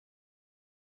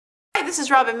Hi, this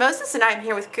is Robin Moses and I'm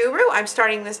here with Guru. I'm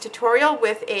starting this tutorial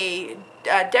with a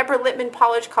Deborah Lippman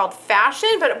polish called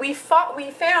Fashion, but we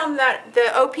found that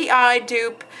the OPI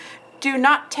dupe Do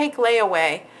Not Take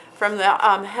Layaway from the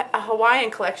Hawaiian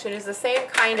collection is the same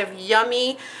kind of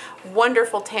yummy,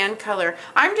 wonderful tan color.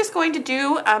 I'm just going to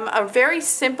do a very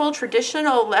simple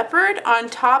traditional leopard on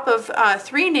top of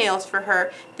 3 nails for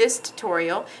her this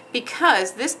tutorial,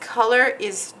 because this color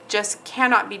is just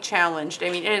cannot be challenged. I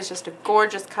mean, it is just a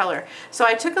gorgeous color. So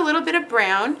I took a little bit of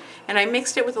brown and I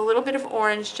mixed it with a little bit of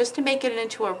orange just to make it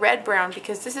into a red brown,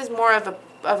 because this is more of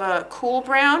a cool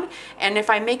brown, and if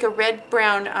I make a red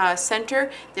brown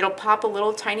center, it'll pop a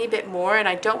little tiny bit more, and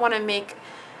I don't want to make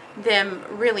them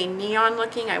really neon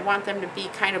looking. I want them to be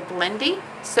kind of blendy.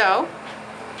 So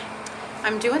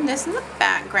I'm doing this in the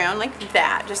background like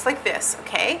that, just like this,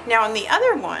 okay? Now on the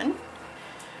other one,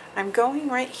 I'm going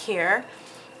right here,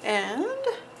 and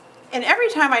every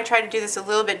time I try to do this a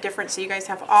little bit different so you guys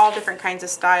have all different kinds of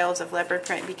styles of leopard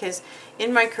print, because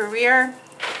in my career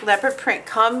leopard print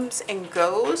comes and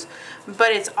goes,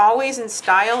 but it's always in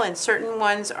style, and certain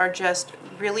ones are just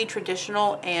really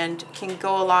traditional and can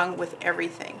go along with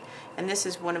everything, and this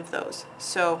is one of those.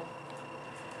 So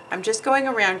I'm just going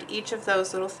around each of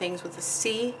those little things with a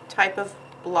C type of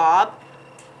blob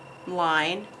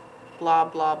line,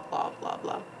 blob, blob, blob, blob,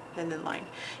 blob, and then line.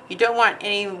 You don't want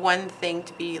any one thing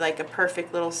to be like a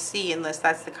perfect little C unless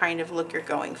that's the kind of look you're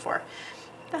going for.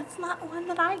 That's not one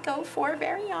that I go for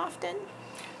very often.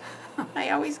 I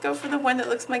always go for the one that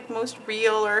looks like most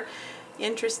real or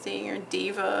interesting or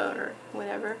diva or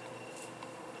whatever.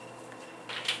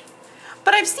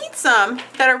 But I've seen some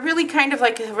that are really kind of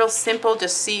like a real simple,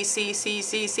 just C, C, C,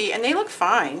 C, C, and they look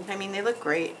fine. I mean, they look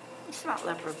great. It's not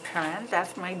leopard print,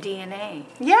 that's my DNA.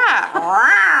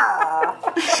 Yeah.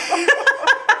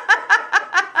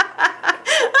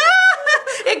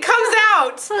 It comes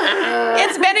out.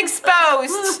 It's been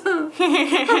exposed.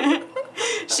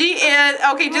 She is,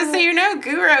 okay, just so you know,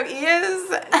 Guru is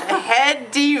the head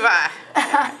diva.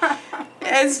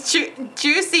 As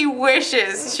Juicy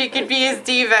wishes she could be as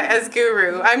diva as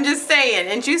Guru. I'm just saying,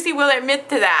 and Juicy will admit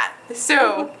to that.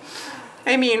 So,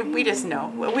 I mean, we just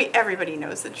know. Everybody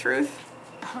knows the truth.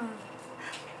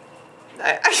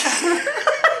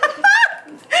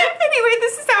 Anyway,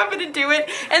 this is how I'm going to do it.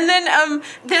 And then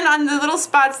on the little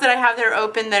spots that I have that are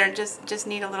open that are just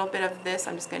need a little bit of this,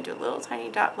 I'm just going to do a little tiny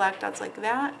black dots like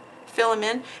that. Fill them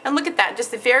in. And look at that.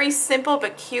 Just a very simple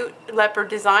but cute leopard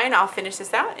design. I'll finish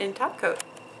this out in top coat.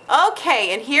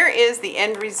 Okay, and here is the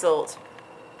end result.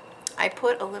 I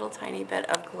put a little tiny bit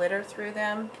of glitter through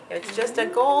them. It's just a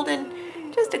golden,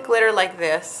 just a glitter like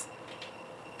this.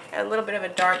 A little bit of a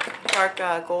dark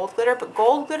gold glitter, but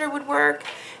gold glitter would work,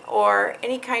 or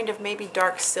any kind of maybe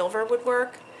dark silver would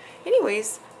work.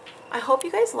 Anyways, I hope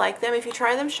you guys like them. If you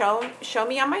try them, show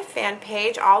me on my fan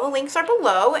page. All the links are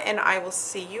below, and I will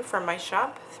see you from my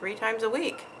shop 3 times a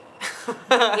week.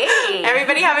 Yay.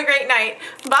 Everybody have a great night.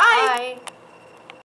 Bye. Bye.